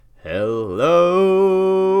Hello,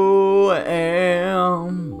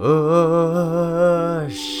 Ambush,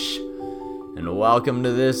 and welcome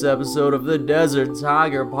to this episode of the Desert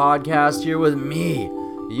Tiger Podcast here with me,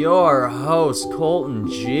 your host, Colton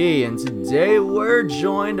G, and today we're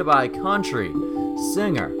joined by country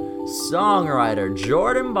singer, songwriter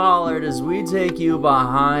Jordan Pollard as we take you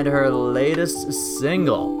behind her latest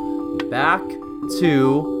single, Back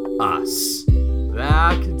to Us.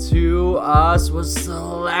 Back to Us was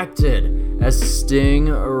selected as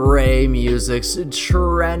Stingray Music's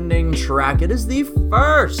trending track. It is the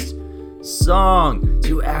first song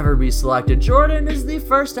to ever be selected. Jordan is the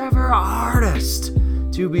first ever artist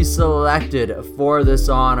to be selected for this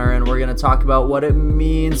honor, and we're going to talk about what it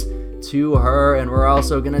means to her, and we're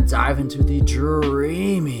also going to dive into the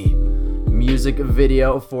dreamy music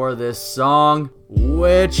video for this song,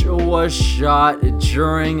 which was shot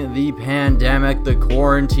during the pandemic, the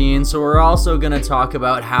quarantine. So we're also going to talk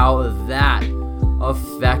about how that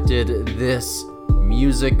affected this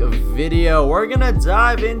music video. We're going to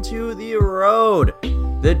dive into the road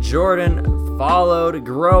that Jordan followed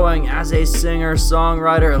growing as a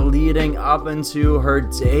singer-songwriter leading up into her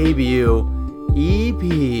debut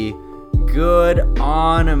EP, Good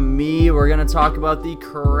On Me. We're going to talk about the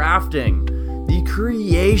crafting, the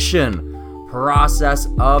creation process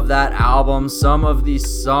of that album, some of the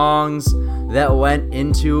songs that went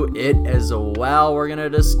into it as well. We're going to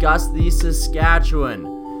discuss the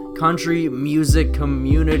Saskatchewan country music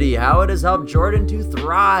community, how it has helped Jordan to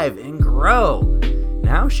thrive and grow, and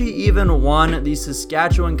how she even won the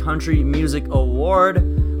Saskatchewan Country Music Award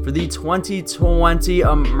for the 2020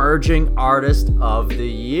 Emerging Artist of the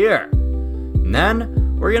Year. And then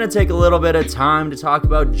we're going to take a little bit of time to talk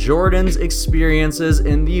about Jordan's experiences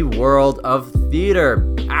in the world of theater,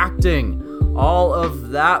 acting, all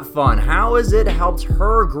of that fun. How has it helped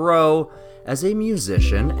her grow as a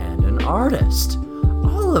musician and an artist?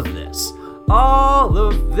 All of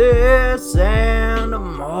this and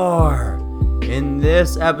more in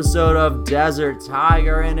this episode of Desert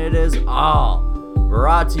Tiger, and it is all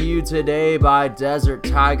brought to you today by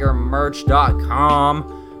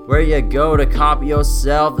DesertTigerMerch.com, where you go to copy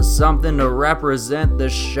yourself something to represent the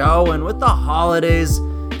show. And with the holidays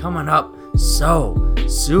coming up so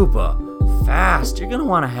super fast, you're gonna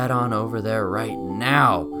want to head on over there right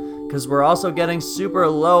now, because we're also getting super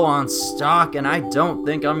low on stock, and I don't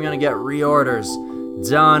think I'm gonna get reorders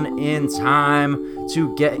done in time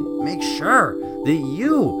to make sure that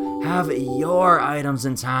you have your items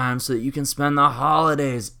in time so that you can spend the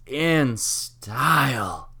holidays in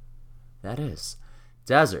style. That is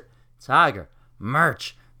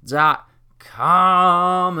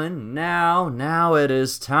DesertTigerMerch.com. And now it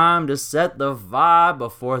is time to set the vibe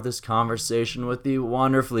before this conversation with the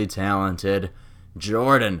wonderfully talented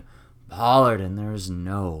Jordan Pollard. And there's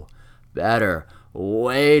no better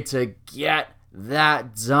way to get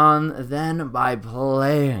that done than by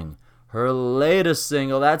playing her latest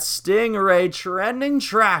single, that Stingray trending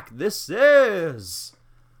track. This is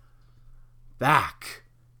Back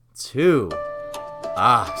to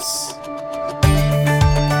Us.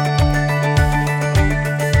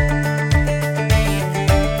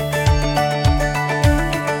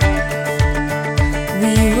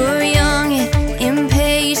 We were young and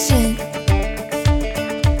impatient.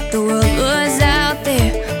 The world was out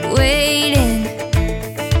there waiting,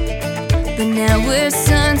 but now we're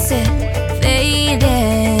sunset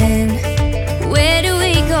fading. Where do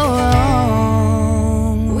we go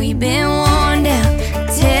wrong? We've been worn down,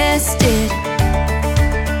 tested,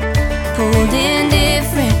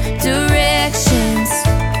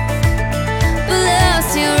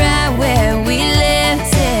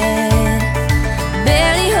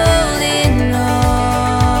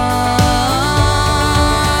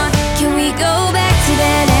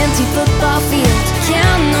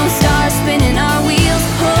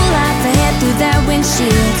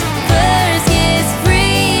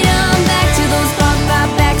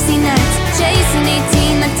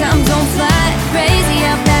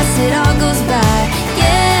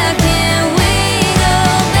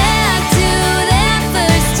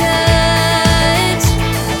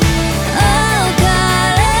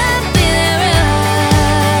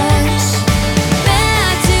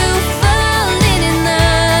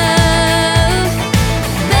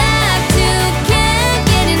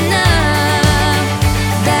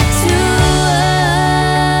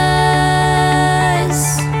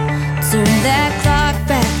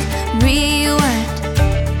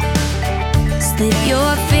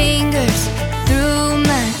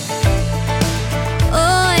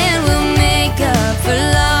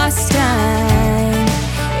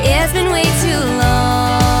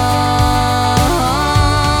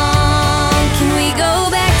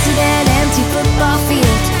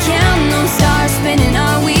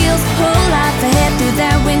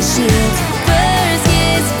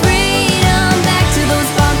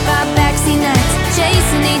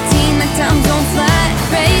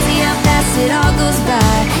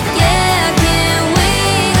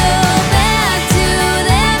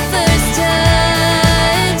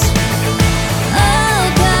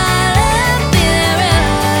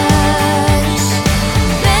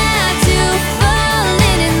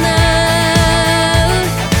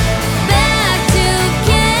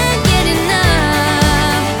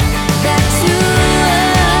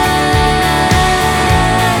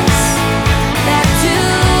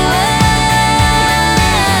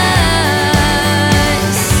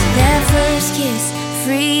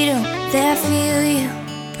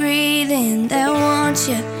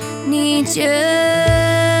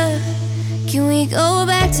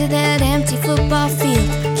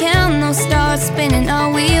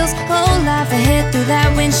 a hit through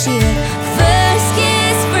that windshield. First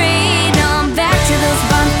kiss freedom, back to those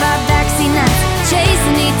bonfire backseat nights.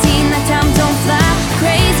 Chasing 18, that time don't fly.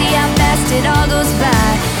 Crazy how fast it all goes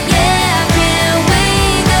by. Yeah, can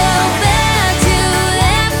we go back to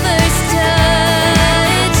that first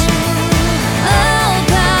touch? All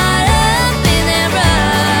caught up in that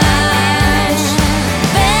rush.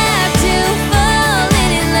 Back to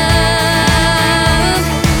falling in love.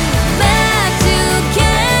 Back to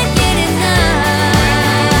can't get enough.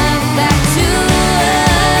 Back to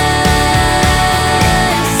us.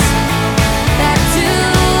 Back to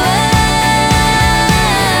us.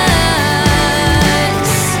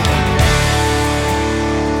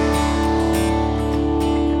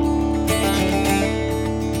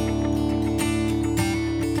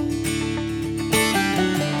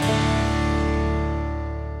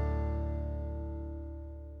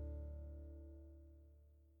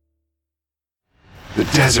 The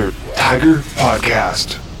Desert Tiger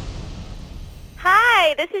Podcast.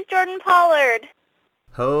 Hi, this is Jordan Pollard.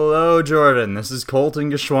 Hello, Jordan. This is Colton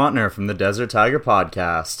Geschwantner from the Desert Tiger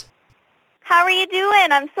Podcast. How are you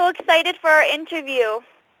doing? I'm so excited for our interview.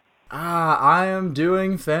 I am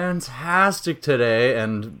doing fantastic today,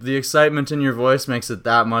 and the excitement in your voice makes it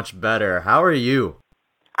that much better. How are you?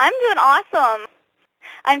 I'm doing awesome.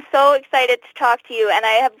 I'm so excited to talk to you, and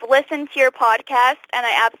I have listened to your podcast, and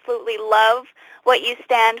I absolutely love what you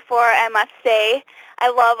stand for, I must say. I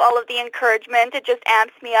love all of the encouragement. It just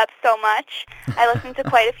amps me up so much. I listen to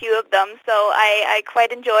quite a few of them, so I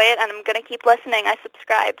quite enjoy it, and I'm going to keep listening. I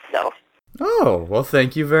subscribe, so. Oh, well,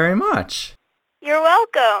 thank you very much. You're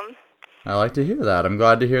welcome. I like to hear that. I'm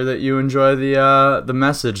glad to hear that you enjoy the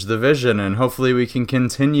message, the vision, and hopefully we can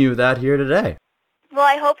continue that here today. Well,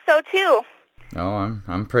 I hope so, too. Oh,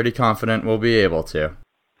 I'm pretty confident we'll be able to.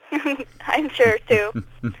 I'm sure, too.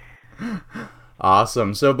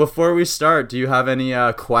 Awesome. So before we start, do you have any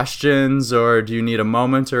questions, or do you need a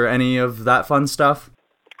moment, or any of that fun stuff?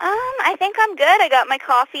 I think I'm good. I got my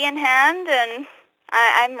coffee in hand, and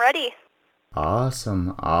I'm ready.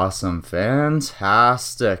 Awesome,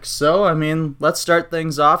 fantastic. So, let's start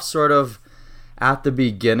things off sort of at the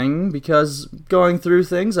beginning, because going through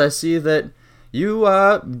things, I see that you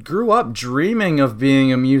grew up dreaming of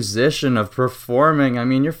being a musician, of performing.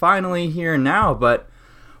 You're finally here now, but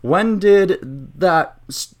when did that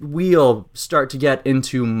wheel start to get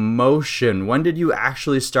into motion? When did you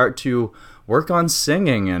actually start to work on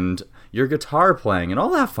singing and your guitar playing and all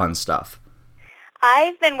that fun stuff?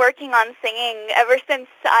 I've been working on singing ever since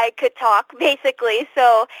I could talk, basically,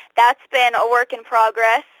 so that's been a work in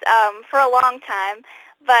progress for a long time.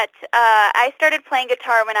 But I started playing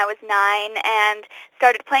guitar when I was 9 and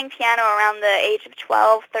started playing piano around the age of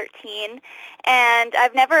 12, 13. And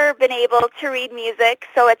I've never been able to read music,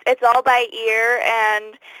 so it's all by ear,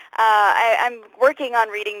 and I'm working on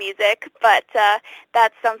reading music, but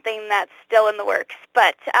that's something that's still in the works.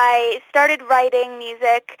 But I started writing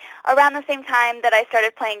music around the same time that I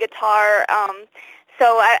started playing guitar.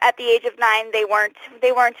 So at the age of 9, they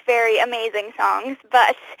weren't very amazing songs,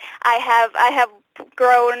 but I have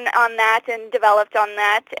grown on that and developed on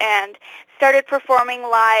that and started performing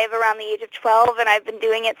live around the age of 12, and I've been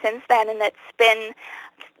doing it since then, and it's been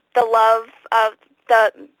the love of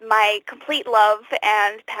my complete love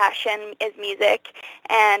and passion is music,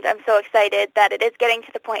 and I'm so excited that it is getting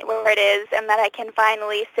to the point where it is, and that I can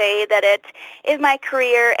finally say that it is my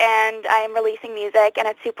career and I am releasing music, and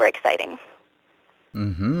it's super exciting.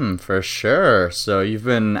 For sure. So you've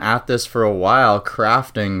been at this for a while,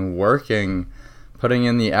 crafting, working, putting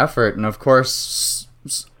in the effort, and of course,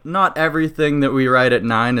 not everything that we write at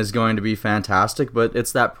 9 is going to be fantastic, but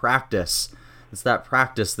it's that practice. It's that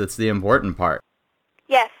practice that's the important part.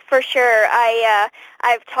 Yes, for sure.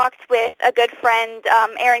 I've talked with a good friend,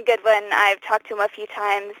 Aaron Goodwin. I've talked to him a few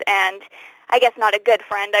times, and I guess not a good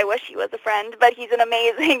friend. I wish he was a friend, but he's an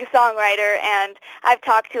amazing songwriter, and I've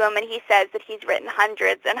talked to him, and he says that he's written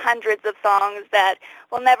hundreds and hundreds of songs that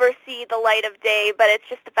will never see the light of day, but it's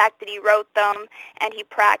just the fact that he wrote them and he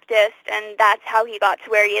practiced, and that's how he got to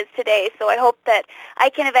where he is today. So I hope that I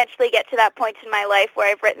can eventually get to that point in my life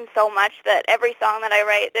where I've written so much that every song that I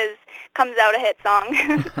write comes out a hit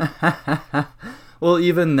song. Well,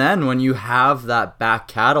 even then, when you have that back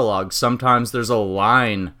catalog, sometimes there's a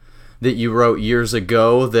line that you wrote years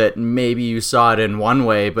ago that maybe you saw it in one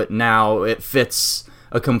way, but now it fits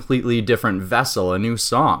a completely different vessel, a new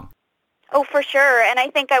song. Oh, for sure, and I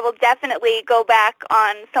think I will definitely go back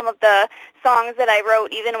on some of the songs that I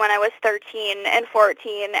wrote even when I was 13 and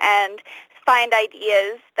 14 and find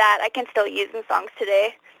ideas that I can still use in songs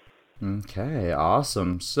today. Okay,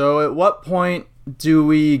 awesome. So at what point do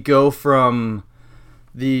we go from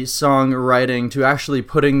the songwriting to actually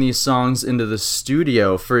putting these songs into the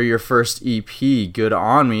studio for your first EP, Good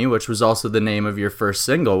On Me, which was also the name of your first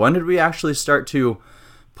single. When did we actually start to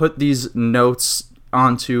put these notes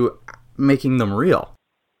onto making them real?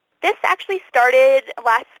 This actually started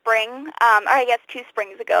last spring, or I guess 2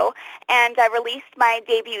 springs ago, and I released my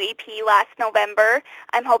debut EP last November.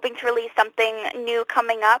 I'm hoping to release something new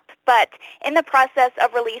coming up, but in the process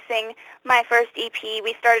of releasing my first EP,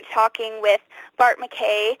 we started talking with Bart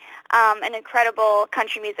McKay, an incredible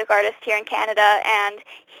country music artist here in Canada, and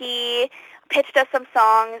he pitched us some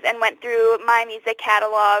songs and went through my music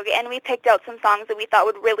catalog, and we picked out some songs that we thought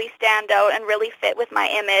would really stand out and really fit with my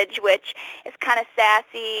image, which is kind of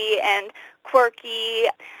sassy and quirky.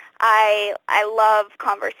 I love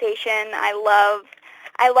conversation. I love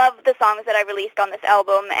the songs that I released on this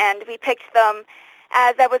album, and we picked them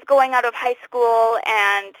as I was going out of high school,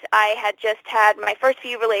 and I had just had my first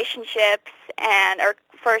few relationships, or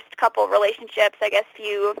first couple relationships, I guess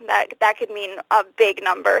few, that could mean a big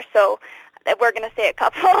number, so we're going to say a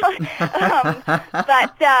couple.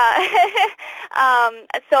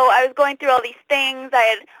 So I was going through all these things. I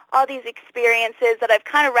had all these experiences that I've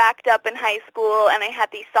kind of racked up in high school, and I had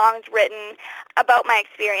these songs written about my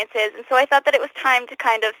experiences. And so I thought that it was time to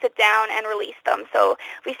kind of sit down and release them. So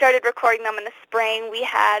we started recording them in the spring. We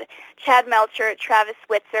had Chad Melcher, Travis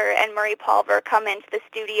Switzer, and Murray Palver come into the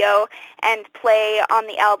studio and play on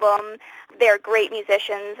the album. They're great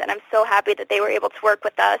musicians, and I'm so happy that they were able to work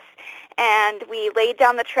with us. And we laid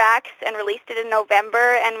down the tracks and released it in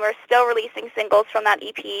November, and we're still releasing singles from that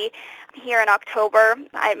EP here in October.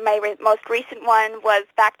 My most recent one was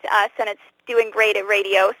Back to Us, and it's doing great at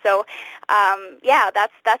radio. So,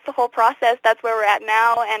 that's the whole process. That's where we're at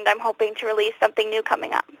now, and I'm hoping to release something new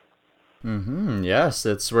coming up. Yes,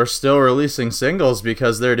 we're still releasing singles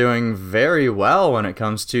because they're doing very well when it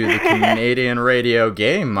comes to the Canadian radio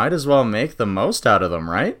game. Might as well make the most out of them,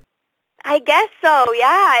 right? I guess so, yeah.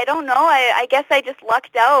 I don't know. I guess I just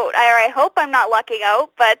lucked out. I hope I'm not lucking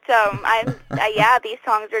out, but these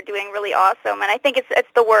songs are doing really awesome, and I think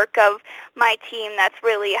it's the work of my team that's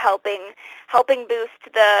really helping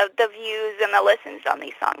boost the views and the listens on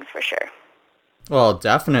these songs for sure. Well,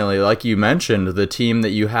 definitely. Like you mentioned, the team that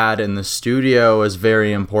you had in the studio is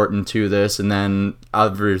very important to this, and then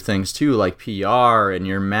other things too, like PR and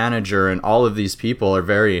your manager, and all of these people are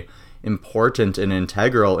very important and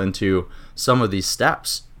integral into some of these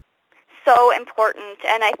steps. So important,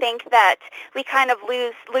 and I think that we kind of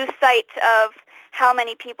lose sight of how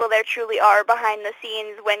many people there truly are behind the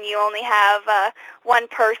scenes when you only have one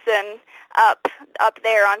person up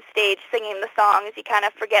there on stage singing the songs. You kind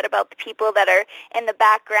of forget about the people that are in the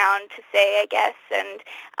background, to say, I guess. And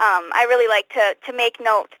I really like to make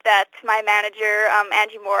note that my manager,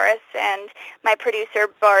 Angie Morris, and my producer,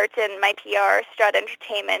 Bart, and my PR, Strut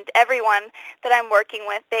Entertainment, everyone that I'm working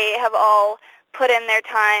with, they have all put in their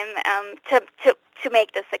time to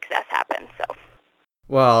make this success happen. So.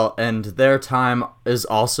 Well, and their time is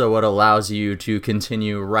also what allows you to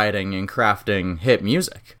continue writing and crafting hit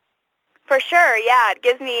music. For sure, yeah. It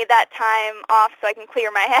gives me that time off so I can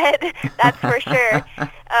clear my head. That's for sure.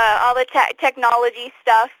 All the technology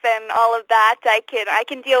stuff and all of that, I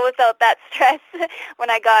can deal without that stress. When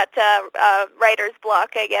I got writer's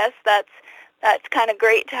block, I guess that's kind of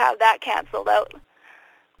great to have that canceled out.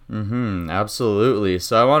 Absolutely.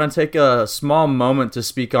 So I want to take a small moment to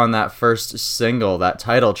speak on that first single, that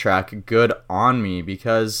title track, Good On Me,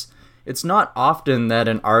 because it's not often that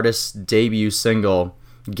an artist's debut single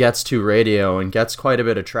gets to radio and gets quite a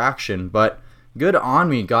bit of traction, but Good On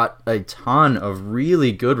Me got a ton of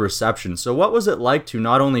really good reception. So what was it like to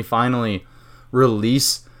not only finally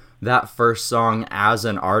release that first song as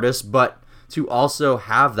an artist, but to also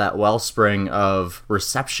have that wellspring of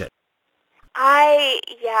reception?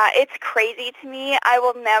 It's crazy to me. I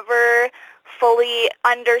will never fully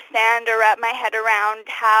understand or wrap my head around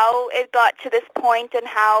how it got to this point and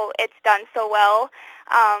how it's done so well.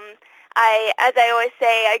 As I always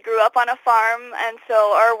say, I grew up on a farm, and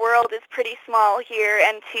so our world is pretty small here,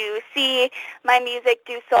 and to see my music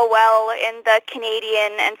do so well in the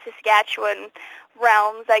Canadian and Saskatchewan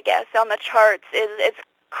realms, I guess, on the charts is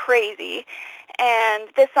crazy. And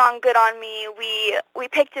this song, Good On Me, we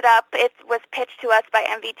picked it up. It was pitched to us by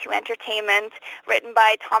MV2 Entertainment, written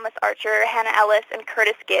by Thomas Archer, Hannah Ellis, and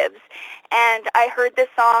Curtis Gibbs. And I heard this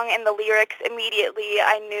song and the lyrics immediately.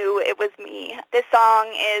 I knew it was me. This song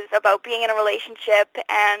is about being in a relationship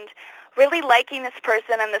and really liking this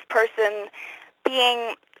person, and this person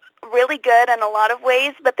being really good in a lot of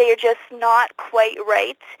ways, but they are just not quite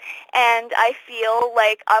right. And I feel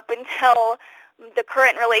like up until the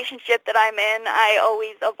current relationship that I'm in, I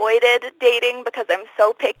always avoided dating because I'm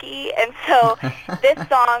so picky. And so this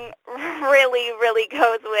song really, really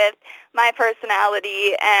goes with my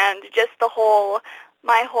personality and just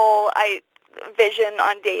my whole vision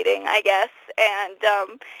on dating, I guess. And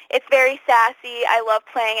it's very sassy. I love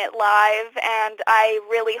playing it live, and I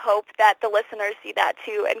really hope that the listeners see that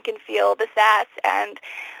too and can feel the sass and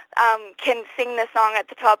can sing the song at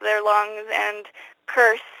the top of their lungs and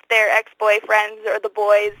curse their ex-boyfriends or the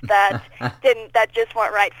boys that just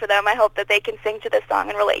weren't right for them. I hope that they can sing to this song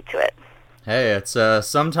and relate to it. Hey, it's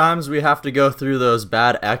sometimes we have to go through those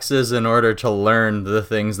bad exes in order to learn the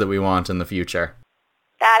things that we want in the future.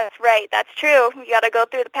 That's right. That's true. You got to go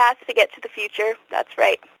through the past to get to the future. That's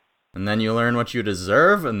right. And then you learn what you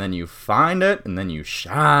deserve, and then you find it, and then you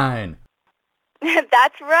shine.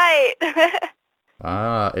 That's right.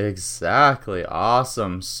 Exactly.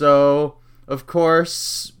 Awesome. So, of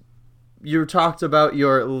course, you talked about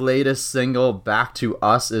your latest single, Back to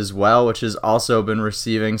Us, as well, which has also been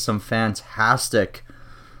receiving some fantastic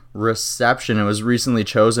reception. It was recently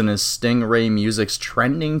chosen as Stingray Music's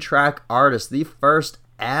trending track artist, the first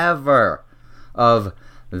ever of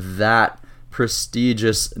that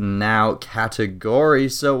prestigious now category.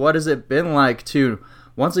 So what has it been like to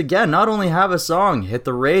once again not only have a song hit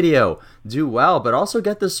the radio, do well, but also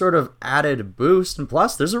get this sort of added boost? And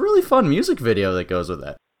plus there's a really fun music video that goes with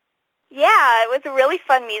it. Yeah, it was a really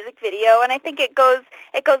fun music video, and I think it goes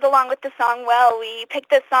along with the song well. We picked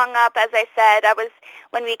this song up, as I said,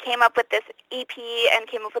 when we came up with this EP and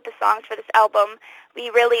came up with the songs for this album, we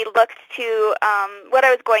really looked to what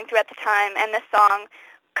I was going through at the time, and this song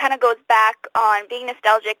kind of goes back on being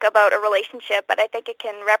nostalgic about a relationship, but I think it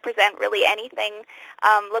can represent really anything,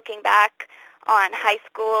 looking back on high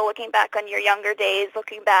school, looking back on your younger days,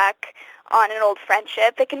 looking back on an old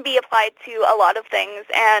friendship. It can be applied to a lot of things,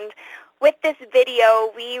 and with this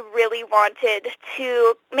video, we really wanted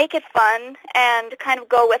to make it fun and kind of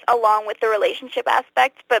go along with the relationship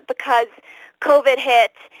aspect, but because COVID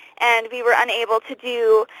hit and we were unable to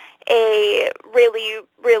do a really,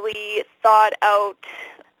 really thought-out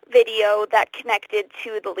video that connected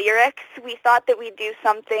to the lyrics, we thought that we'd do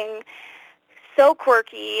something so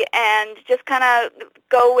quirky and just kind of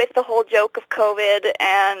go with the whole joke of COVID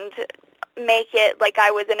and make it like I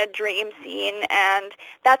was in a dream scene, and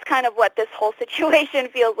that's kind of what this whole situation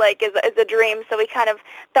feels like, is a dream. So we kind of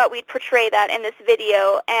thought we'd portray that in this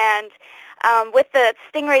video. And with the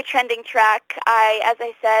Stingray trending track, as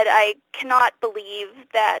I said, I cannot believe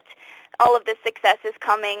that all of this success is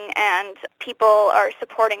coming and people are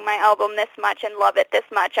supporting my album this much and love it this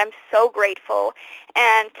much. I'm so grateful.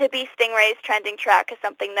 And to be Stingray's trending track is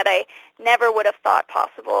something that I never would have thought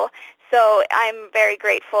possible. So I'm very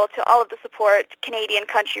grateful to all of the support Canadian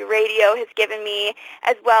Country Radio has given me,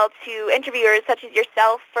 as well to interviewers such as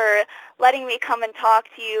yourself for letting me come and talk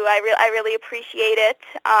to you. I really appreciate it.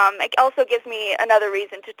 It also gives me another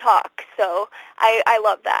reason to talk, so I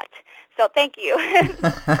love that. So thank you.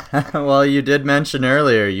 Well, you did mention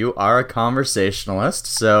earlier you are a conversationalist,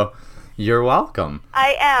 so you're welcome.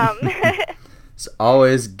 I am. It's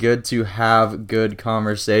always good to have good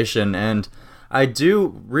conversation, and I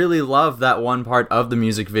do really love that one part of the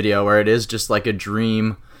music video where it is just like a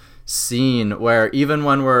dream scene where even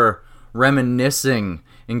when we're reminiscing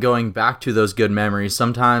and going back to those good memories,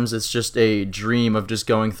 sometimes it's just a dream of just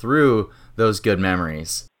going through those good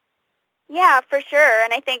memories. Yeah, for sure.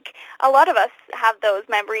 And I think a lot of us have those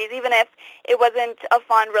memories. Even if it wasn't a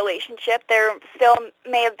fun relationship, there still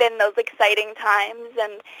may have been those exciting times.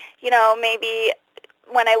 And, maybe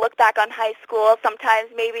when I look back on high school, sometimes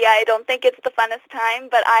maybe I don't think it's the funnest time,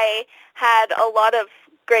 but I had a lot of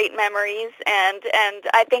great memories, and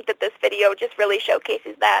I think that this video just really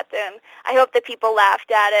showcases that, and I hope that people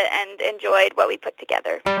laughed at it and enjoyed what we put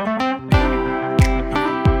together.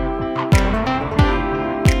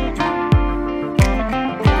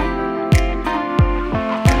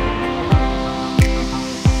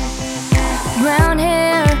 Brown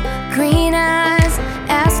hair, green eyes,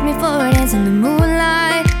 asked me for a dance in the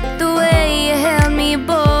moonlight. The way you held me,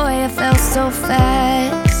 boy, I felt so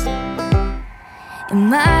fast. In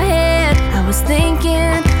my head, I was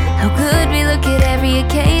thinking, how could we look at every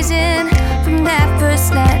occasion? From that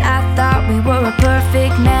first night, I thought we were a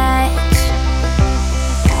perfect match.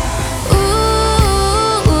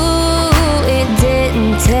 Ooh, it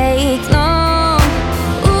didn't take long.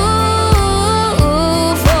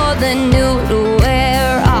 Ooh, for the new to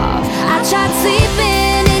wear off. I tried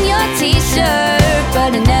sleeping in your t-shirt,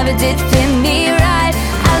 but it never did fit me right.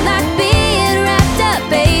 I like being wrapped up,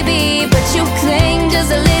 baby, but you cling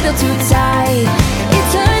just a little too tight. It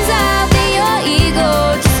turns out that your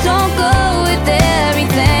ego just don't go with it.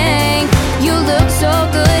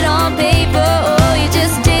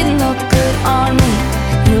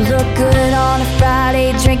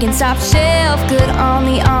 top shelf could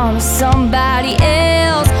only own somebody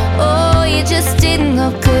else. Oh, you just didn't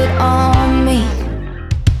look good on me.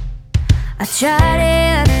 I tried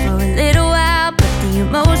it for a little while, but the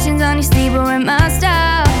emotions on your sleeve were in my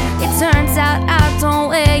style. It turns out I don't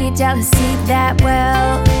wear your jealousy that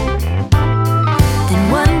well. Then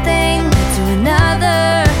one thing led to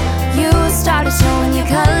another. You started showing your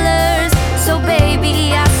colors. So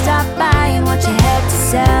baby, I stopped buying what you had to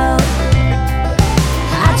sell.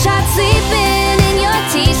 I tried sleeping in your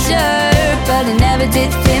t-shirt, but it never did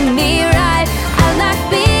fit me right. I like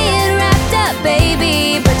being wrapped up,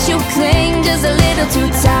 baby, but you cling just a little too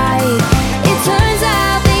tight. It turns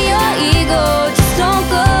out that your ego just don't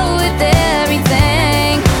go with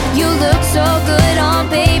everything. You look so good on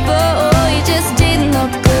paper, oh, you just didn't look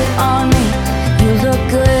good on me. You look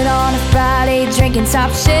good on a Friday, drinking top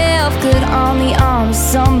shelf, could only own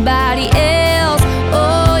somebody else.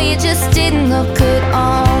 Oh, you just didn't look good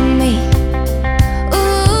on me.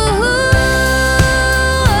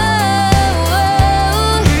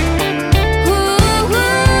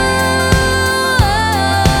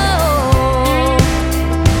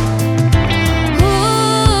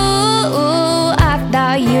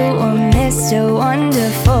 So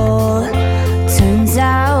wonderful. Turns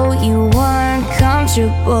out you weren't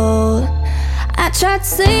comfortable. I tried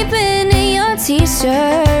sleeping in your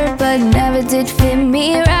t-shirt, but never did fit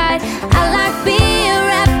me right. I like being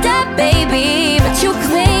wrapped up, baby, but you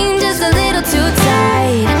cling just a little too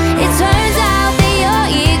tight. It turns out that your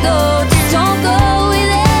ego just don't go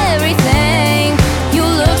with everything. You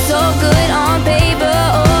look so good on paper,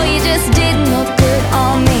 oh, you just didn't look good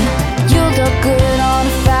on me. You look good on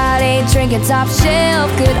a Friday, drinking top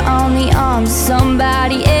shelf, could only own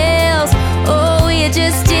somebody else. Oh, you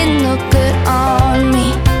just didn't look good on me.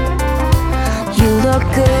 You look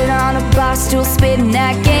good on a bar stool, spitting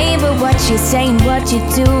that game, but what you're saying, what you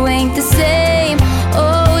do ain't the same.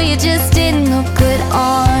 Oh, you just didn't look good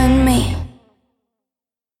on me.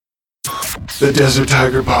 The Desert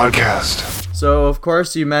Tiger Podcast. So, of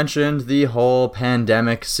course, you mentioned the whole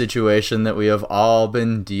pandemic situation that we have all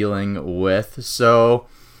been dealing with. So,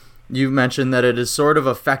 you mentioned that it has sort of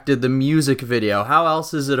affected the music video. How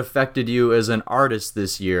else has it affected you as an artist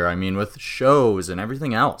this year? I mean, with shows and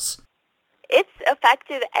everything else. It's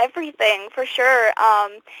affected everything, for sure.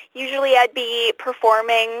 Usually I'd be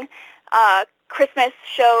performing Christmas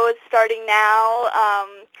shows starting now,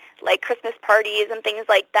 like Christmas parties and things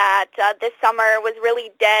like that. This summer was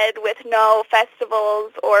really dead with no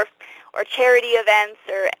festivals or charity events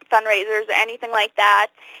or fundraisers or anything like that.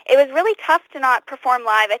 It was really tough to not perform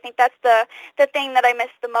live. I think that's the thing that I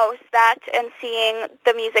miss the most, that and seeing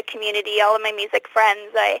the music community, all of my music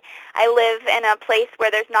friends. I live in a place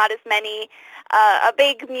where there's not as many, a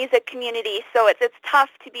big music community, so it's tough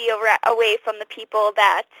to be away from the people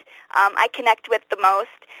that I connect with the most.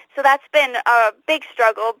 So that's been a big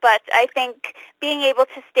struggle, but I think being able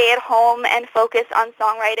to stay at home and focus on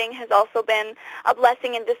songwriting has also been a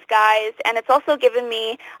blessing in disguise, and it's also given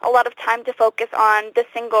me a lot of time to focus on the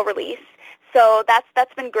single release. So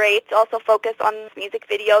that's been great to also focus on this music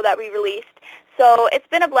video that we released. So it's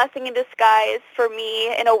been a blessing in disguise for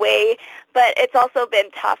me in a way, but it's also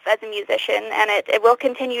been tough as a musician, and it will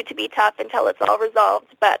continue to be tough until it's all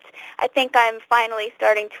resolved. But I think I'm finally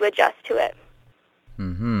starting to adjust to it.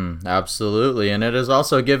 Absolutely. And it has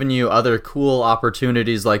also given you other cool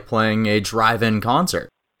opportunities like playing a drive-in concert.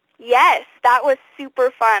 Yes, that was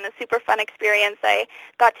super fun, a super fun experience. I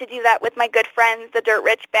got to do that with my good friends, the Dirt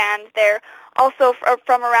Rich Band. They're also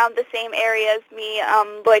from around the same area as me,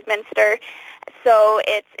 Lloydminster. So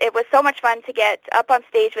it was so much fun to get up on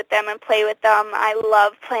stage with them and play with them. I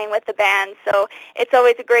love playing with the band, so it's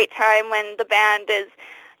always a great time when the band is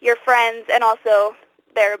your friends and also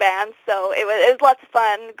their band. So it was lots of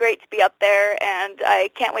fun, great to be up there, and I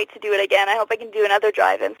can't wait to do it again. I hope I can do another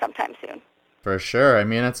drive-in sometime soon. For sure. I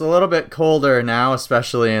mean, it's a little bit colder now,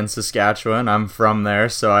 especially in Saskatchewan. I'm from there,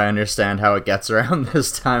 so I understand how it gets around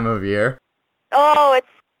this time of year. Oh,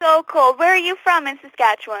 it's so cold. Where are you from in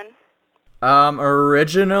Saskatchewan?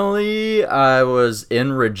 Originally, I was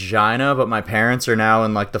in Regina, but my parents are now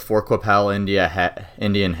in, like, the Fort Qu'Appelle,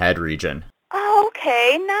 Indian Head region. Oh,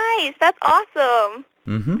 okay. Nice. That's awesome.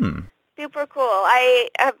 Super cool. I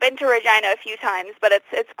have been to Regina a few times, but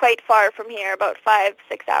it's quite far from here, about 5-6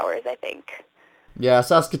 hours, I think. Yeah,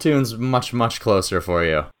 Saskatoon's much, much closer for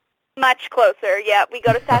you. Much closer, yeah. We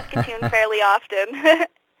go to Saskatoon fairly often.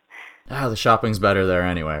 The shopping's better there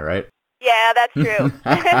anyway, right? Yeah, that's true.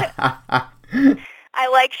 I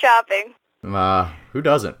like shopping. Who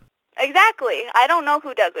doesn't? Exactly. I don't know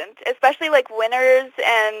who doesn't, especially like Winners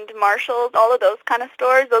and Marshalls, all of those kind of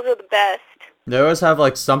stores. Those are the best. They always have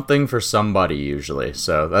like something for somebody usually,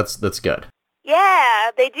 so that's good.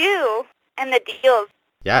 Yeah, they do. And the deals.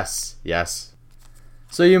 Yes, yes.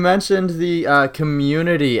 So you mentioned the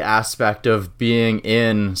community aspect of being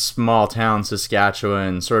in small town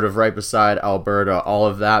Saskatchewan, sort of right beside Alberta, all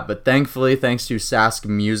of that. But thankfully, thanks to Sask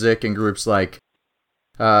Music and groups like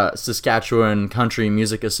Saskatchewan Country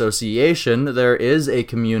Music Association, there is a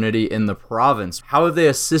community in the province. How have they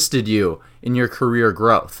assisted you in your career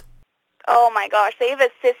growth? Oh my gosh, they've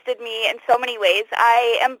assisted me in so many ways.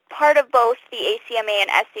 I am part of both the ACMA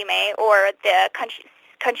and SMA, or the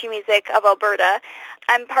Country Music of Alberta.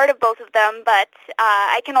 I'm part of both of them, but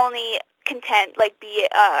I can only be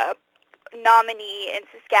a nominee in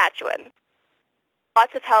Saskatchewan.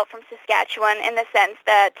 Lots of help from Saskatchewan in the sense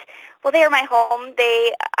that, well, they are my home.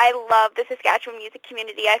 I love the Saskatchewan music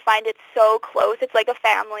community. I find it so close. It's like a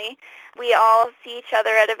family. We all see each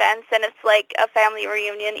other at events, and it's like a family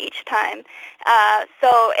reunion each time.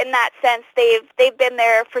 So in that sense, they've been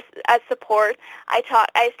there as support.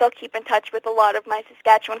 I still keep in touch with a lot of my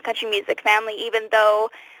Saskatchewan country music family, even though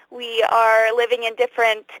we are living in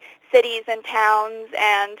different cities and towns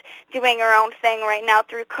and doing our own thing right now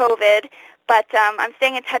through COVID. But I'm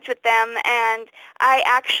staying in touch with them, and I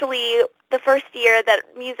actually, the first year that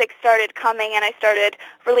music started coming and I started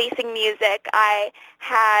releasing music, I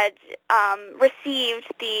had received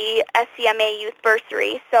the SCMA Youth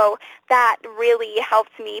Bursary, so that really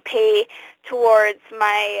helped me pay towards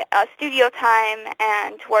my studio time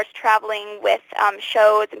and towards traveling with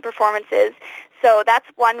shows and performances. So that's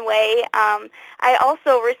one way. I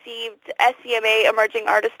also received SCMA Emerging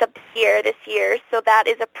Artist of the Year this year, so that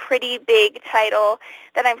is a pretty big title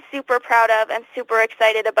that I'm super proud of and super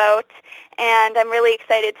excited about, and I'm really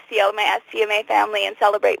excited to see all my SCMA family and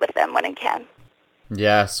celebrate with them when I can.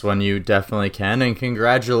 Yes, when you definitely can, and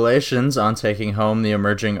congratulations on taking home the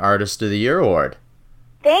Emerging Artist of the Year award.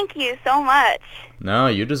 Thank you so much. No,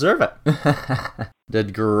 you deserve it.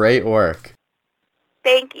 Did great work.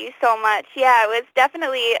 Thank you so much. Yeah, it was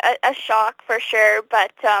definitely a shock for sure,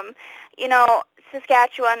 but,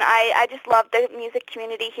 Saskatchewan, I just love the music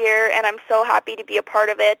community here, and I'm so happy to be a part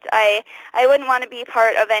of it. I wouldn't want to be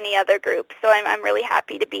part of any other group, so I'm really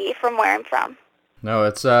happy to be from where I'm from. No,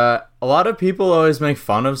 it's, a lot of people always make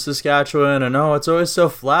fun of Saskatchewan, and it's always so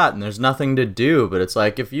flat, and there's nothing to do, but it's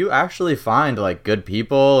like, if you actually find, like, good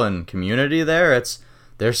people and community there,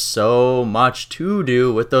 there's so much to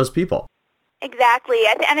do with those people. Exactly,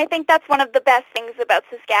 and I think that's one of the best things about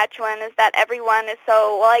Saskatchewan is that everyone is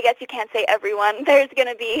so, well, I guess you can't say everyone. There's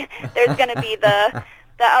gonna be the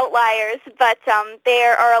outliers, but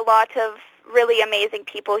there are a lot of really amazing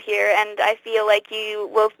people here, and I feel like you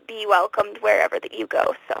will be welcomed wherever that you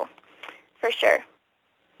go. So, for sure.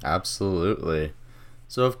 Absolutely.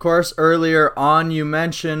 So, of course, earlier on you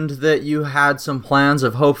mentioned that you had some plans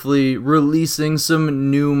of hopefully releasing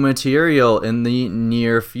some new material in the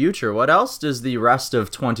near future. What else does the rest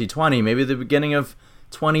of 2020, maybe the beginning of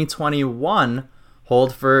 2021,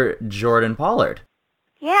 hold for Jordan Pollard?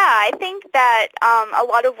 Yeah, I think that a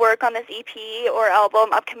lot of work on this EP or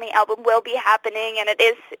upcoming album will be happening, and it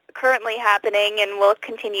is currently happening and will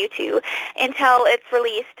continue to until it's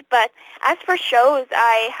released. But as for shows,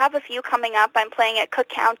 I have a few coming up. I'm playing at Cook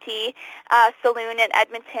County Saloon in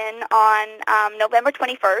Edmonton on November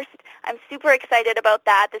 21st. I'm super excited about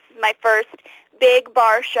that. This is my first big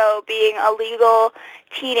bar show being a legal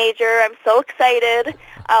teenager. I'm so excited.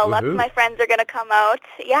 Lots of my friends are going to come out.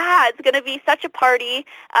 Yeah, it's going to be such a party.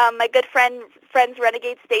 My good friends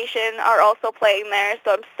Renegade Station are also playing there,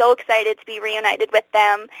 so I'm so excited to be reunited with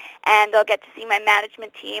them, and I'll get to see my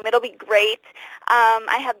management team. It'll be great.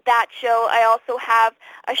 I have that show. I also have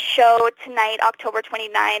a show tonight, October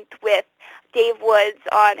 29th, with Dave Woods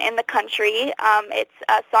on In the Country. It's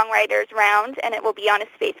a songwriters round, and it will be on his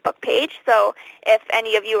Facebook page. So if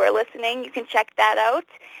any of you are listening, you can check that out.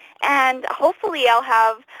 And hopefully I'll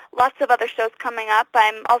have lots of other shows coming up.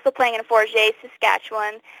 I'm also playing in Forget,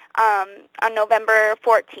 Saskatchewan on November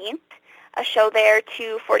 14th. A show there,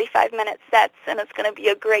 2 45-minute sets, and it's going to be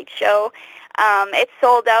a great show. It's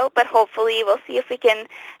sold out, but hopefully we'll see if we can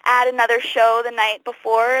add another show the night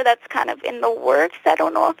before. That's kind of in the works. I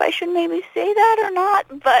don't know if I should maybe say that or not,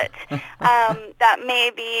 but that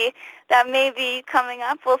may be coming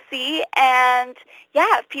up. We'll see. And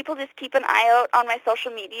yeah, if people just keep an eye out on my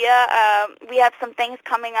social media, we have some things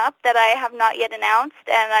coming up that I have not yet announced,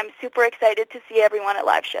 and I'm super excited to see everyone at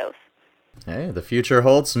live shows. Hey, the future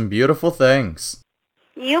holds some beautiful things.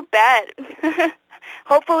 You bet.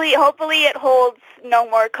 Hopefully it holds no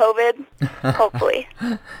more COVID, hopefully.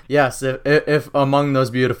 Yes, if among those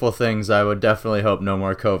beautiful things, I would definitely hope no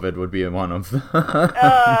more COVID would be one of them.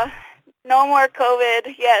 No more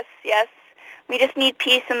COVID, yes. We just need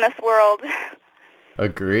peace in this world.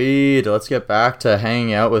 Agreed. Let's get back to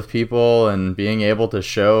hanging out with people and being able to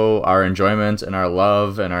show our enjoyment and our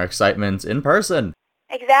love and our excitement in person.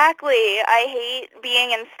 Exactly. I hate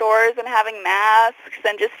being in stores and having masks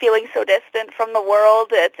and just feeling so distant from the world.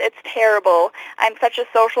 It's terrible. I'm such a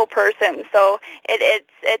social person, so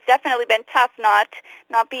it's definitely been tough not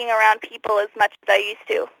being around people as much as I used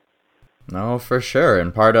to. No, for sure.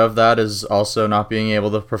 And part of that is also not being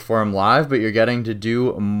able to perform live, but you're getting to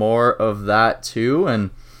do more of that too.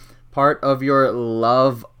 And part of your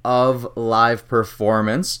love of live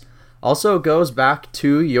performance also goes back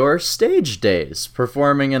to your stage days,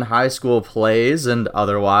 performing in high school plays and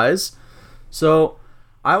otherwise. So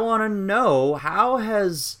I want to know, how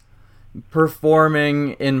has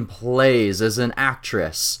performing in plays as an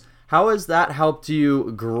actress, how has that helped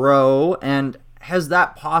you grow, and has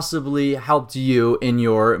that possibly helped you in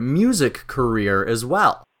your music career as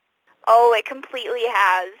well? Oh, it completely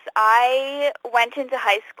has. I went into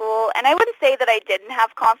high school, and I wouldn't say that I didn't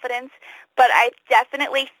have confidence, but I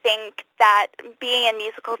definitely think that being in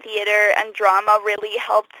musical theater and drama really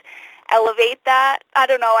helped elevate that. I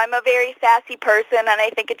don't know, I'm a very sassy person, and I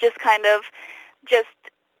think it just kind of just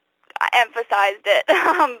emphasized it.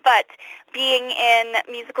 But being in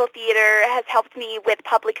musical theater has helped me with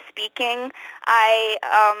public speaking. I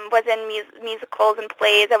was in musicals and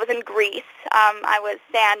plays. I was in Grease. I was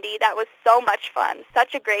Sandy. That was so much fun.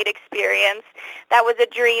 Such a great experience. That was a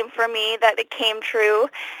dream for me that it came true.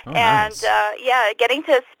 Oh, and nice. Getting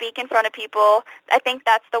to speak in front of people, I think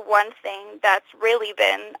that's the one thing that's really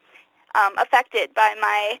been affected by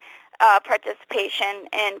my participation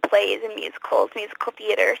in plays and musicals, musical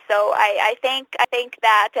theater. So I thank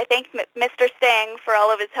Mr. Singh for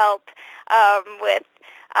all of his help with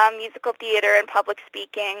musical theater and public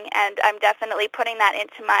speaking, and I'm definitely putting that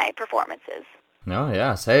into my performances. Oh,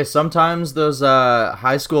 yes. Hey, sometimes those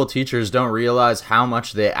high school teachers don't realize how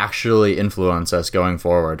much they actually influence us going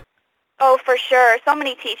forward. Oh, for sure. So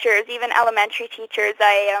many teachers, even elementary teachers,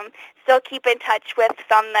 I still keep in touch with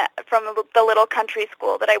from the little country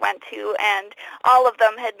school that I went to, and all of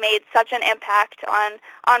them had made such an impact on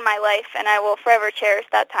my life, and I will forever cherish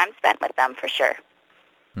that time spent with them for sure.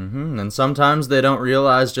 Mm-hmm. And sometimes they don't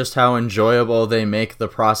realize just how enjoyable they make the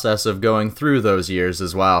process of going through those years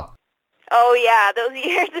as well. Oh yeah, those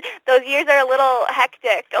years are a little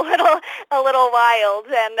hectic, a little wild,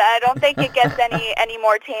 and I don't think it gets any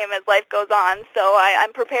more tame as life goes on. So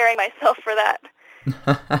I'm preparing myself for that.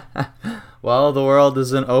 Well, the world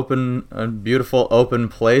is a beautiful open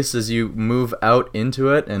place as you move out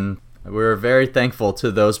into it, and we're very thankful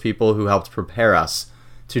to those people who helped prepare us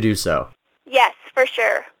to do so. Yes, for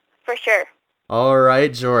sure. All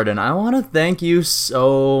right, Jordan, I want to thank you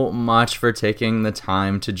so much for taking the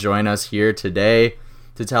time to join us here today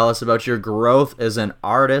to tell us about your growth as an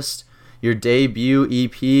artist, your debut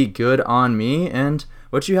EP, Good On Me, and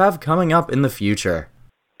what you have coming up in the future.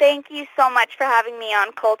 Thank you so much for having me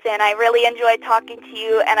on, Colton. I really enjoyed talking to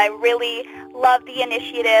you, and I really love the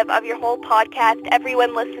initiative of your whole podcast.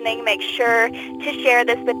 Everyone listening, make sure to share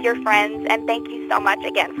this with your friends, and thank you so much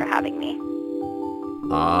again for having me.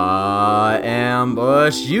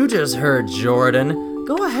 Ambush, you just heard Jordan.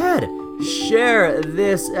 Go ahead, share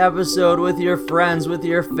this episode with your friends, with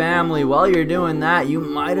your family. While you're doing that, you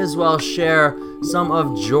might as well share some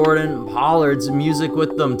of Jordan Pollard's music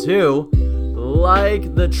with them too.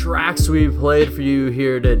 Like the tracks we played for you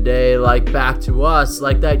here today, like Back to Us,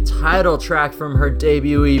 like that title track from her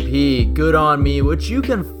debut EP, Good On Me, which you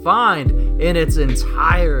can find in its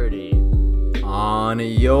entirety on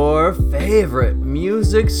your favorite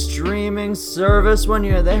music streaming service. When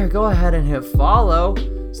you're there, go ahead and hit follow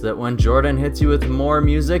so that when Jordan hits you with more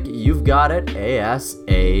music, you've got it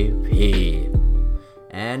ASAP.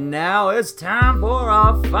 And now it's time for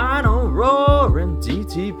our final roaring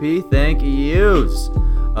DTP thank yous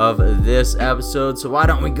of this episode. So why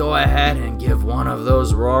don't we go ahead and give one of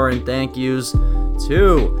those roaring thank yous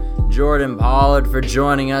to Jordan Pollard for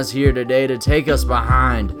joining us here today to take us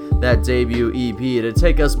behind that debut EP, to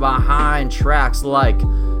take us behind tracks like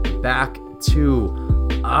Back to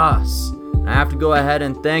Us. I have to go ahead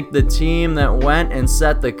and thank the team that went and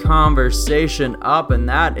set the conversation up, and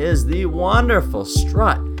that is the wonderful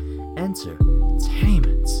Strut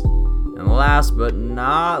Entertainment. And last but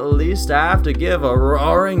not least, I have to give a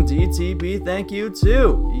roaring DTP thank you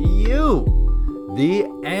to you, the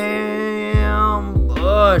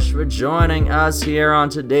Ambush, for joining us here on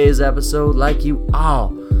today's episode like you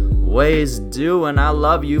all ways do, and I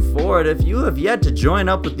love you for it. If you have yet to join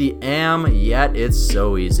up with the yet, it's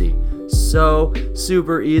so easy. So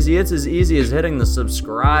super easy. It's as easy as hitting the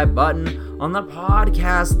subscribe button on the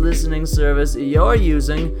podcast listening service you're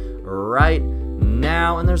using right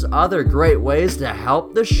now. And there's other great ways to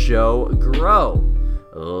help the show grow,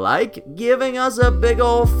 like giving us a big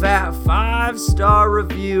old fat 5-star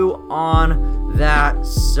review on that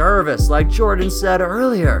service. Like Jordan said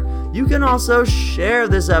earlier, you can also share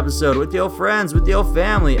this episode with your friends, with your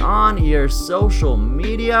family, on your social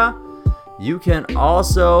media. You can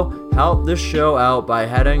also help the show out by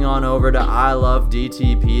heading on over to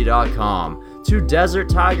ilovedtp.com, to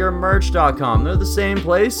deserttigermerch.com. They're the same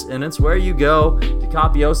place, and it's where you go to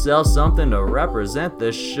copy yourself something to represent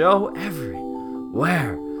the show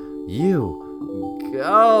everywhere you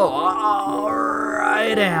go.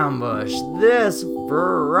 Alright, Ambush, this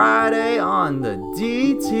Friday on the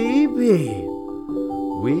DTP,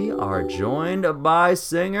 we are joined by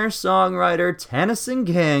singer-songwriter Tennyson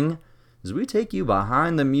King as we take you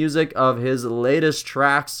behind the music of his latest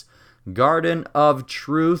tracks, Garden of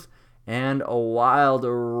Truth and A Wild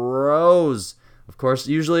Rose. Of course,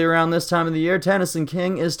 usually around this time of the year, Tennyson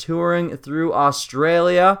King is touring through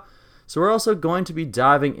Australia. So we're also going to be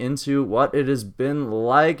diving into what it has been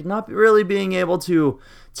like not really being able to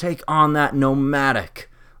take on that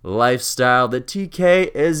nomadic lifestyle that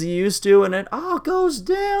TK is used to, and it all goes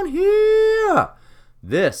down here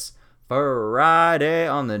this Friday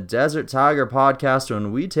on the Desert Tiger podcast,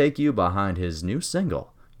 when we take you behind his new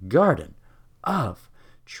single, Garden of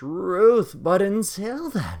Truth. But until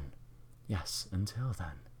then, yes, until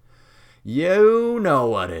then, you know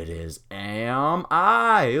what it is,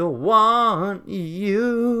 I want you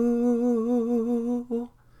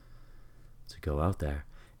to go out there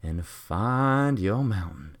and find your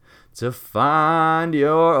mountain, to find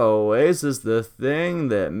your oasis, the thing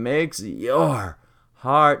that makes your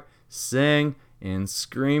heart sing and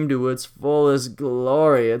scream to its fullest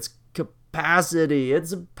glory, its capacity,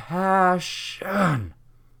 its passion.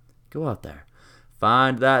 Go out there,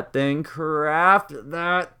 find that thing, craft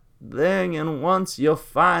that thing, and once you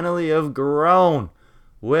finally have grown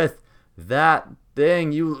with that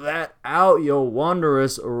thing, you let out your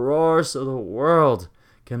wondrous roar so the world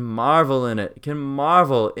can marvel in it, can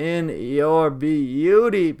marvel in your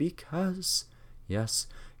beauty, because, yes,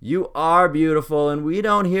 you are beautiful, and we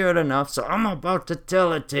don't hear it enough, so I'm about to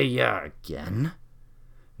tell it to you again.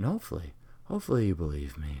 And hopefully you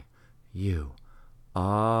believe me. You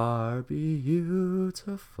are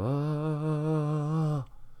beautiful.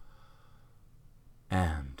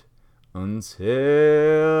 And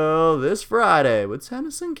until this Friday with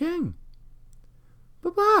Tennyson King,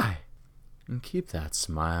 bye-bye. And keep that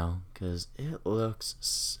smile, 'cause it looks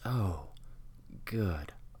so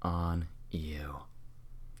good on you.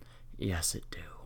 Yes, it do.